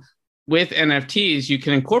 And with NFTs, you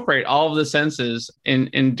can incorporate all of the senses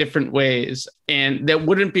in different ways. And that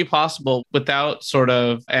wouldn't be possible without sort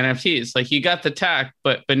of NFTs. Like, you got the tech,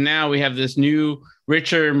 but now we have this new,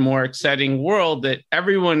 richer, more exciting world that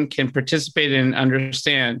everyone can participate in and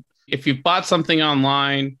understand. If you've bought something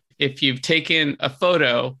online, if you've taken a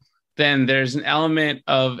photo, then there's an element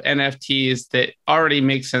of NFTs that already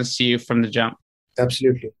makes sense to you from the jump.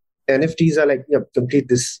 Absolutely. NFTs are like, complete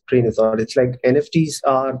this train of thought. It's like NFTs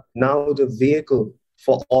are now the vehicle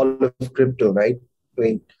for all of crypto, right? I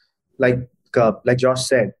mean, like Josh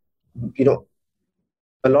said,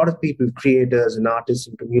 a lot of people, creators and artists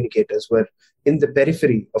and communicators, were in the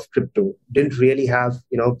periphery of crypto, didn't really have,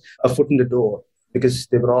 a foot in the door because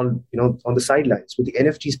they were all, on the sidelines. With the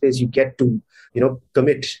NFT space, you get to,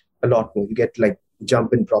 commit a lot more. You get like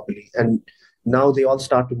jump in properly. And now they all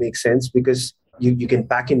start to make sense because you can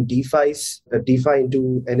pack in DeFi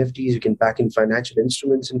into NFTs, you can pack in financial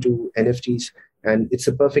instruments into NFTs, and it's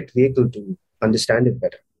a perfect vehicle to understand it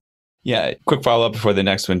better. Yeah, quick follow-up before the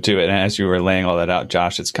next one too. And as you were laying all that out,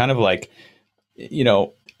 Josh, it's kind of like,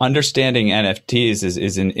 understanding NFTs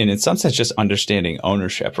is in some sense just understanding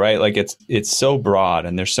ownership, right? Like it's so broad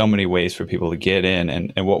and there's so many ways for people to get in.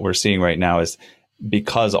 And what we're seeing right now is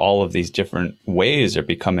because all of these different ways are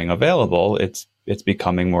becoming available, it's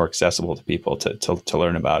becoming more accessible to people to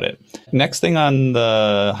learn about it. Next thing on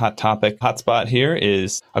the hot topic hotspot here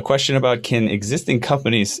is a question about, can existing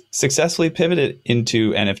companies successfully pivot it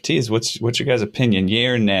into NFTs? What's your guys' opinion, yay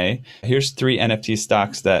or nay? Here's 3 NFT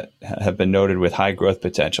stocks that have been noted with high growth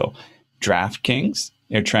potential. DraftKings,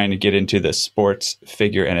 they're trying to get into the sports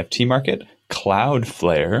figure NFT market.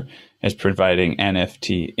 Cloudflare is providing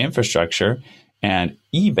NFT infrastructure, and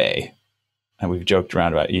eBay, and we've joked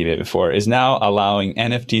around about eBay before, is now allowing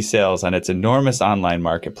NFT sales on its enormous online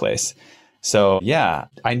marketplace. So yeah,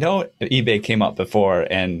 I know eBay came up before,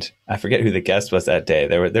 and I forget who the guest was that day.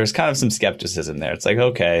 There was kind of some skepticism there. It's like,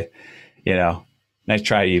 okay, nice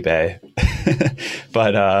try, eBay.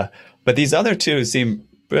 But these other two seem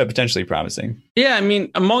potentially promising. Yeah, I mean,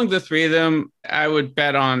 among the 3 of them, I would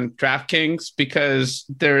bet on DraftKings because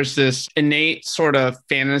there's this innate sort of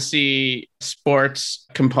fantasy sports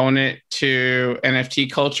component to NFT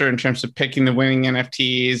culture in terms of picking the winning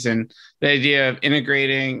NFTs and the idea of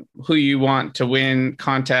integrating who you want to win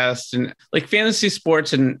contests, and like fantasy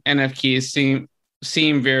sports and NFTs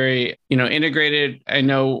seem very, integrated. I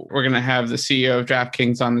know we're going to have the CEO of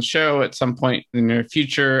DraftKings on the show at some point in the near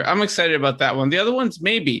future. I'm excited about that one. The other ones,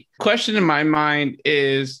 maybe. Question in my mind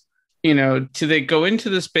is, do they go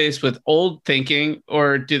into the space with old thinking,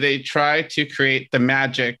 or do they try to create the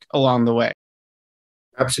magic along the way?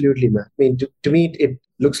 Absolutely, man. I mean, to me, it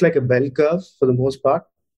looks like a bell curve for the most part.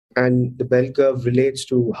 And the bell curve relates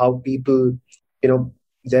to how people,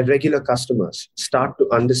 their regular customers start to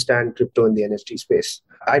understand crypto in the NFT space.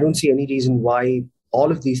 I don't see any reason why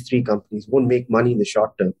all of these 3 companies won't make money in the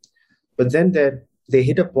short term. But then they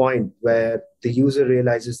hit a point where the user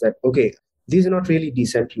realizes that, okay, these are not really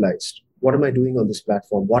decentralized. What am I doing on this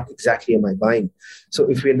platform? What exactly am I buying? So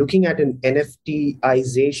if we're looking at an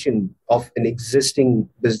NFTization of an existing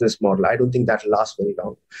business model, I don't think that will last very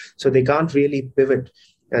long. So they can't really pivot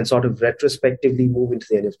and sort of retrospectively move into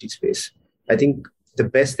the NFT space. I think the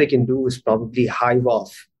best they can do is probably hive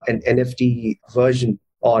off an NFT version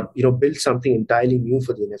or build something entirely new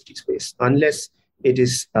for the NFT space. Unless it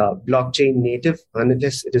is blockchain native,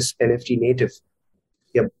 unless it is NFT native,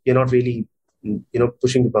 you're not really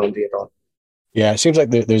pushing the boundary at all. Yeah, it seems like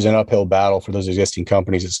there's an uphill battle for those existing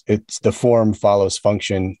companies. It's the form follows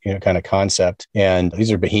function, kind of concept. And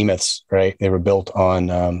these are behemoths, right? They were built on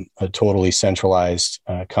a totally centralized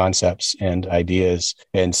concepts and ideas.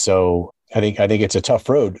 And so I think it's a tough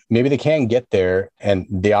road. Maybe they can get there, and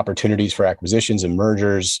the opportunities for acquisitions and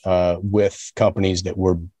mergers with companies that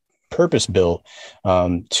were purpose built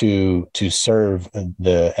to serve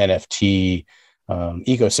the NFT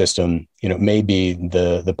ecosystem, may be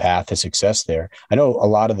the path to success there. I know a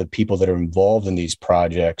lot of the people that are involved in these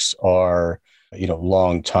projects are,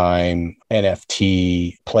 long time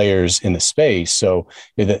NFT players in the space. So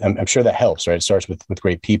I'm sure that helps, right? It starts with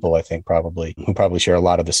great people, I think, who probably share a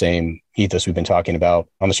lot of the same ethos we've been talking about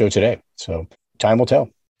on the show today. So time will tell.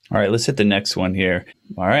 All right, let's hit the next one here.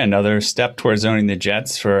 All right, another step towards owning the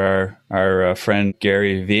Jets for our friend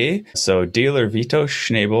Gary Vee. So dealer Vito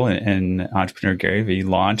Schnabel and entrepreneur Gary Vee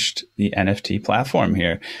launched the NFT platform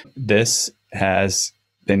here. This has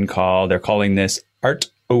been they're calling this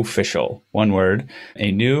Artofficial, one word,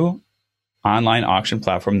 a new online auction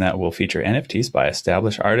platform that will feature NFTs by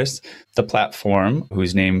established artists. The platform,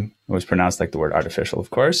 whose name was pronounced like the word artificial, of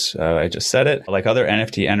course, I just said it. Like other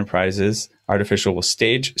NFT enterprises, Artofficial will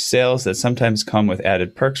stage sales that sometimes come with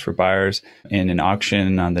added perks for buyers. In an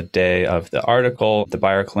auction on the day of the article, the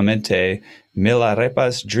buyer Clemente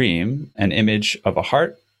Milarepa's dream, an image of a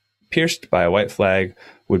heart pierced by a white flag,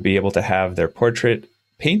 would be able to have their portrait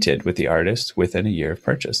painted with the artist within a year of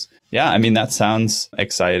purchase. Yeah, I mean, that sounds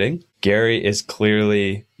exciting. Gary is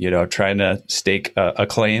clearly, trying to stake a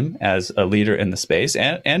claim as a leader in the space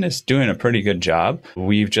and is doing a pretty good job.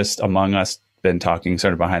 We've just, among us, been talking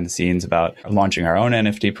sort of behind the scenes about launching our own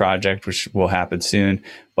NFT project, which will happen soon.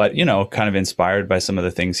 But, kind of inspired by some of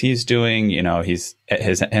the things he's doing, his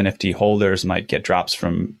NFT holders might get drops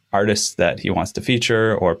from artists that he wants to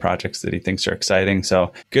feature or projects that he thinks are exciting.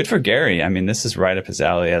 So good for Gary. I mean, this is right up his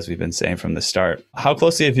alley, as we've been saying from the start. How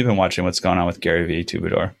closely have you been watching what's going on with Gary Vee,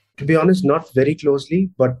 Tubador? To be honest, not very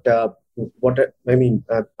closely, but I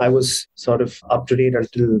was sort of up to date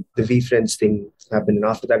until the VeeFriends thing happened. And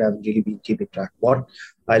after that, I haven't really been keeping track. What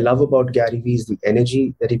I love about Gary Vee is the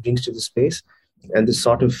energy that he brings to the space and the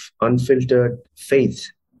sort of unfiltered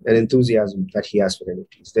faith and enthusiasm that he has for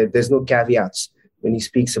NFTs. There's no caveats when he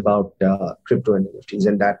speaks about crypto and NFTs,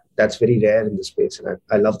 and that's very rare in the space, and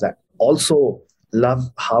I love that. Also,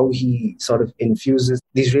 love how he sort of infuses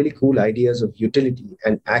these really cool ideas of utility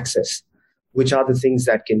and access, which are the things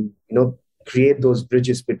that can create those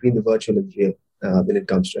bridges between the virtual and the real when it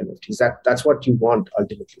comes to NFTs. That's what you want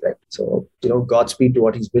ultimately, right? So Godspeed to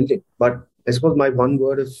what he's building. But I suppose my one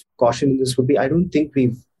word of caution in this would be, I don't think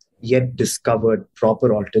we've yet discovered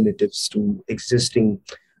proper alternatives to existing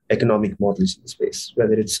economic models in the space,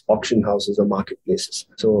 whether it's auction houses or marketplaces.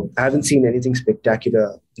 So I haven't seen anything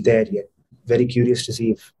spectacular there yet. Very curious to see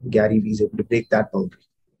if Gary Vee is able to break that boundary.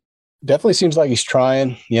 Definitely seems like he's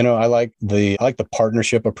trying. I like the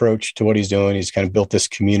partnership approach to what he's doing. He's kind of built this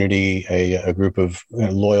community, a group of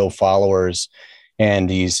loyal followers, and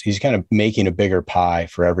he's kind of making a bigger pie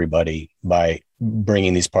for everybody by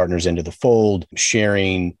bringing these partners into the fold,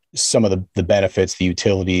 sharing some of the benefits, the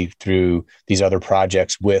utility through these other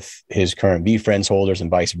projects with his current VeeFriends holders and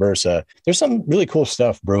vice versa. There's some really cool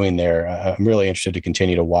stuff brewing there. I'm really interested to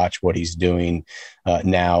continue to watch what he's doing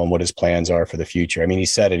now and what his plans are for the future. I mean, he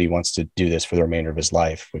said it, he wants to do this for the remainder of his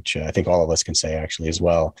life, which I think all of us can say actually as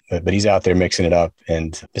well. But he's out there mixing it up.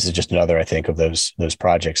 And this is just another, I think, of those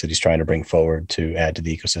projects that he's trying to bring forward to add to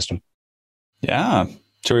the ecosystem. Yeah.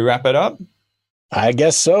 Should we wrap it up? I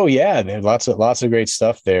guess so. Yeah. There's lots of great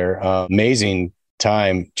stuff there. Amazing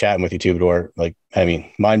time chatting with you, Tubador.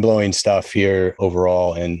 Mind-blowing stuff here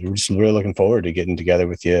overall. And we're just really looking forward to getting together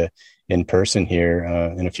with you in person here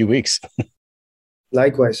in a few weeks.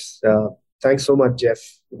 Likewise. Thanks so much, Jeff,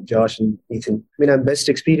 Josh, and Ethan. I'm best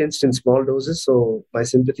experienced in small doses, so my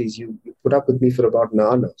sympathies. You put up with me for about an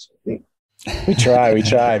hour now. So We try,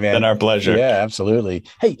 man. Been our pleasure. Yeah, absolutely.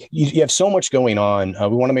 Hey, you have so much going on.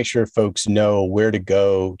 We want to make sure folks know where to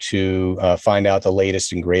go to find out the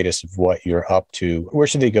latest and greatest of what you're up to. Where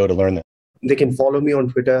should they go to learn that? They can follow me on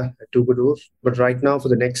Twitter at Tubador. But right now, for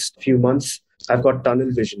the next few months, I've got tunnel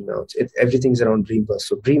vision now. Everything's around Dreamverse.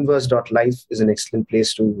 So dreamverse.life is an excellent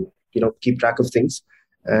place to keep track of things.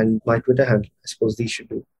 And my Twitter handle, I suppose these should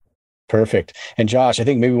do. Perfect. And Josh, I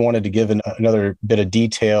think maybe we wanted to give another bit of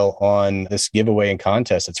detail on this giveaway and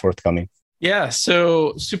contest that's forthcoming. Yeah,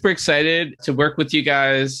 so super excited to work with you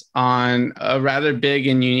guys on a rather big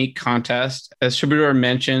and unique contest. As Tubador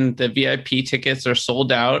mentioned, the VIP tickets are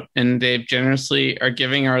sold out, and they generously are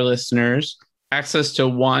giving our listeners access to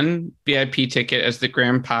 1 VIP ticket as the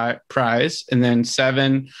grand prize, and then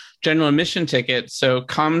 7 general admission tickets. So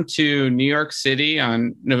come to New York City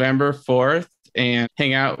on November 4th and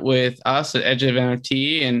hang out with us at Edge of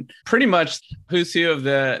NFT, and pretty much who's who of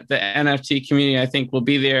the NFT community, I think, will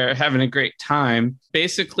be there having a great time.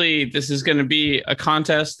 Basically, this is going to be a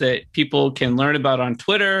contest that people can learn about on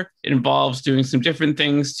Twitter. It involves doing some different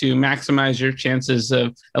things to maximize your chances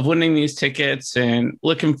of winning these tickets, and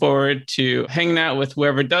looking forward to hanging out with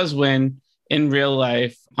whoever does win in real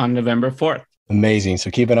life on November 4th. Amazing.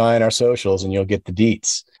 So keep an eye on our socials and you'll get the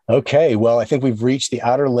deets. Okay, well, I think we've reached the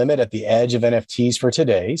outer limit at the edge of NFTs for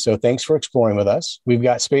today. So thanks for exploring with us. We've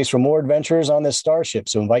got space for more adventures on this starship.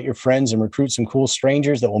 So invite your friends and recruit some cool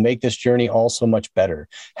strangers that will make this journey all so much better.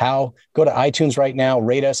 How? Go to iTunes right now,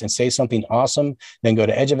 rate us, and say something awesome. Then go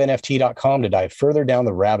to edgeofnft.com to dive further down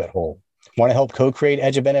the rabbit hole. Want to help co-create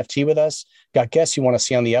Edge of NFT with us? Got guests you want to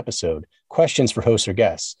see on the episode? Questions for hosts or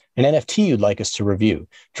guests? An NFT you'd like us to review?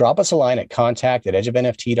 Drop us a line at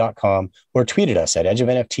contact@edgeofnft.com or tweet at us at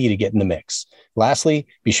edgeofnft to get in the mix. Lastly,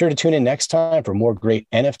 be sure to tune in next time for more great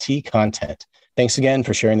NFT content. Thanks again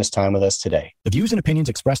for sharing this time with us today. The views and opinions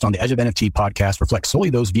expressed on the Edge of NFT podcast reflect solely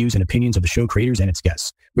those views and opinions of the show creators and its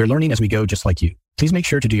guests. We're learning as we go, just like you. Please make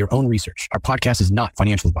sure to do your own research. Our podcast is not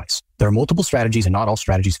financial advice. There are multiple strategies, and not all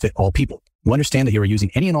strategies fit all people. You understand that you are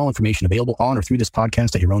using any and all information available on or through this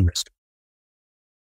podcast at your own risk.